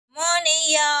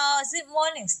y'all. Is it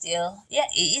morning still? Yeah,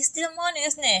 it is still morning,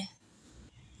 isn't it?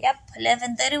 Yep,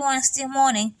 11:31 still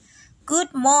morning.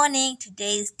 Good morning.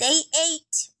 Today is day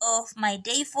 8 of my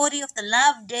day 40 of the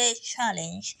Love Day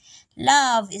Challenge.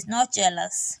 Love is not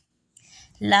jealous.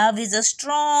 Love is as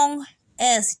strong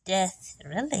as death.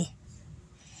 Really?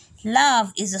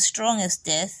 Love is as strong as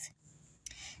death.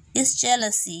 Is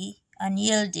jealousy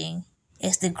unyielding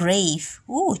as the grave.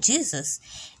 Oh, Jesus.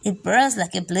 It burns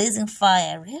like a blazing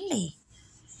fire. Really?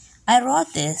 I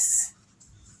wrote this.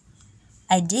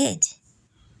 I did.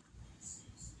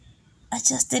 I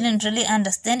just didn't really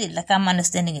understand it like I'm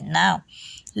understanding it now.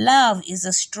 Love is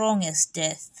as strong as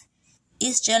death.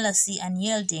 Is jealousy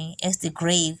unyielding as the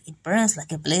grave? It burns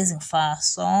like a blazing fire.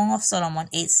 Song of Solomon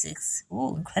 8:6.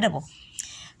 Oh, incredible.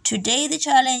 Today the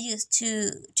challenge is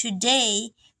to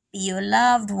be your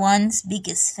loved one's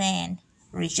biggest fan.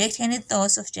 Reject any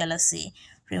thoughts of jealousy.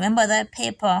 Remember that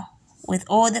paper with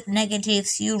all the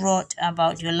negatives you wrote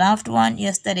about your loved one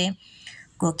yesterday.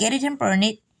 Go get it and burn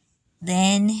it.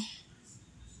 Then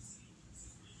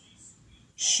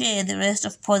share the rest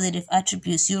of positive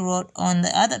attributes you wrote on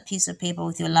the other piece of paper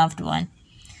with your loved one.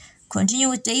 Continue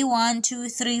with day 1, 2,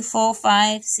 3, 4,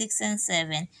 5, 6, and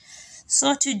 7.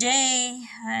 So today,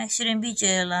 I shouldn't be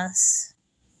jealous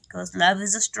because love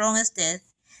is as strong as death.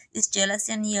 It's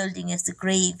jealousy unyielding as the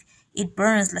grave. It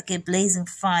burns like a blazing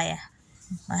fire.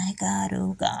 My God,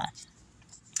 oh God.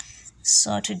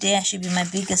 So today I should be my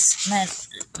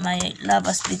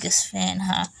lover's biggest fan,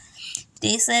 huh?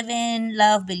 Day 7,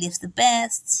 love believes the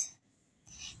best.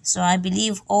 So I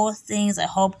believe all things. I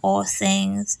hope all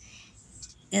things.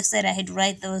 Yesterday I had to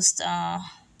write those. I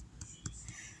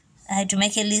had to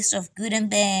make a list of good and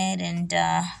bad and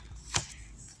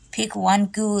pick one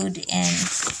good and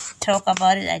talk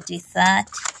about it. I did that.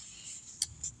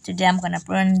 Today I'm gonna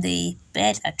burn the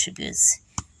bad attributes.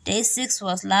 Day 6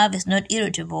 was love is not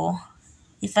irritable.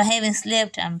 If I haven't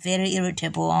slept, I'm very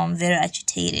irritable. I'm very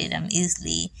agitated. I'm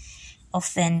easily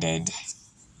offended.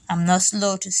 I'm not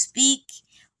slow to speak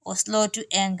or slow to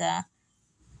anger.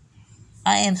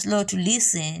 I am slow to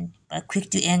listen, but quick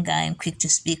to anger and quick to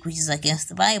speak, which is against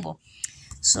the Bible.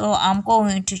 So I'm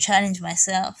going to challenge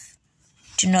myself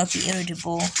to not be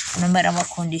irritable, no matter what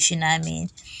condition I'm in.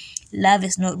 Love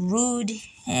is not rude.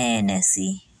 Hey,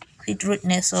 Nessie, quit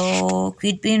rudeness or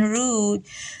quit being rude.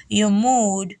 Your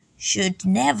mood should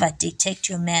never dictate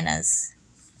your manners.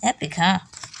 Epic, huh?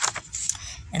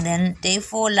 And then day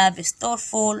 4, love is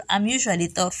thoughtful. I'm usually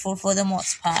thoughtful for the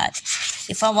most part.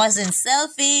 If I wasn't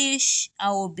selfish,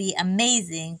 I would be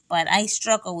amazing. But I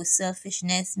struggle with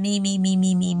selfishness.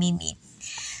 Me.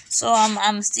 So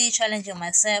I'm still challenging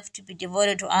myself to be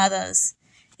devoted to others.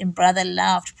 In brotherly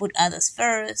love, to put others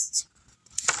first.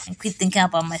 And quit thinking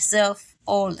about myself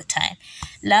all the time.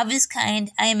 Love is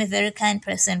kind. I am a very kind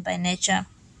person by nature.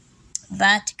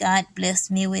 That God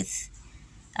blessed me with.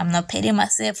 I'm not patting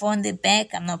myself on the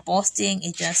back. I'm not boasting.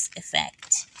 It's just a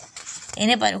fact.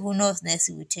 Anybody who knows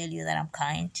Nessie will tell you that I'm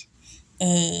kind.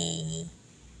 I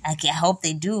hope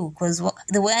they do. Because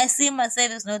the way I see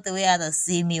myself is not the way others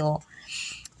see me.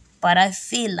 But I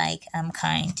feel like I'm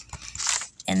kind.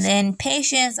 And then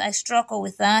patience, I struggle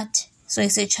with that. So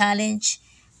it's a challenge.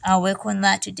 I'll work on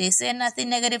that today. Say nothing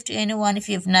negative to anyone. If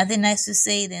you have nothing nice to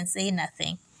say, then say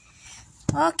nothing.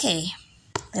 Okay.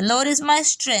 The Lord is my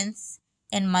strength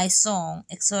and my song.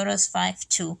 Exodus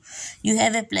 5:2. You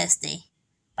have a blessed day.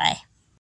 Bye.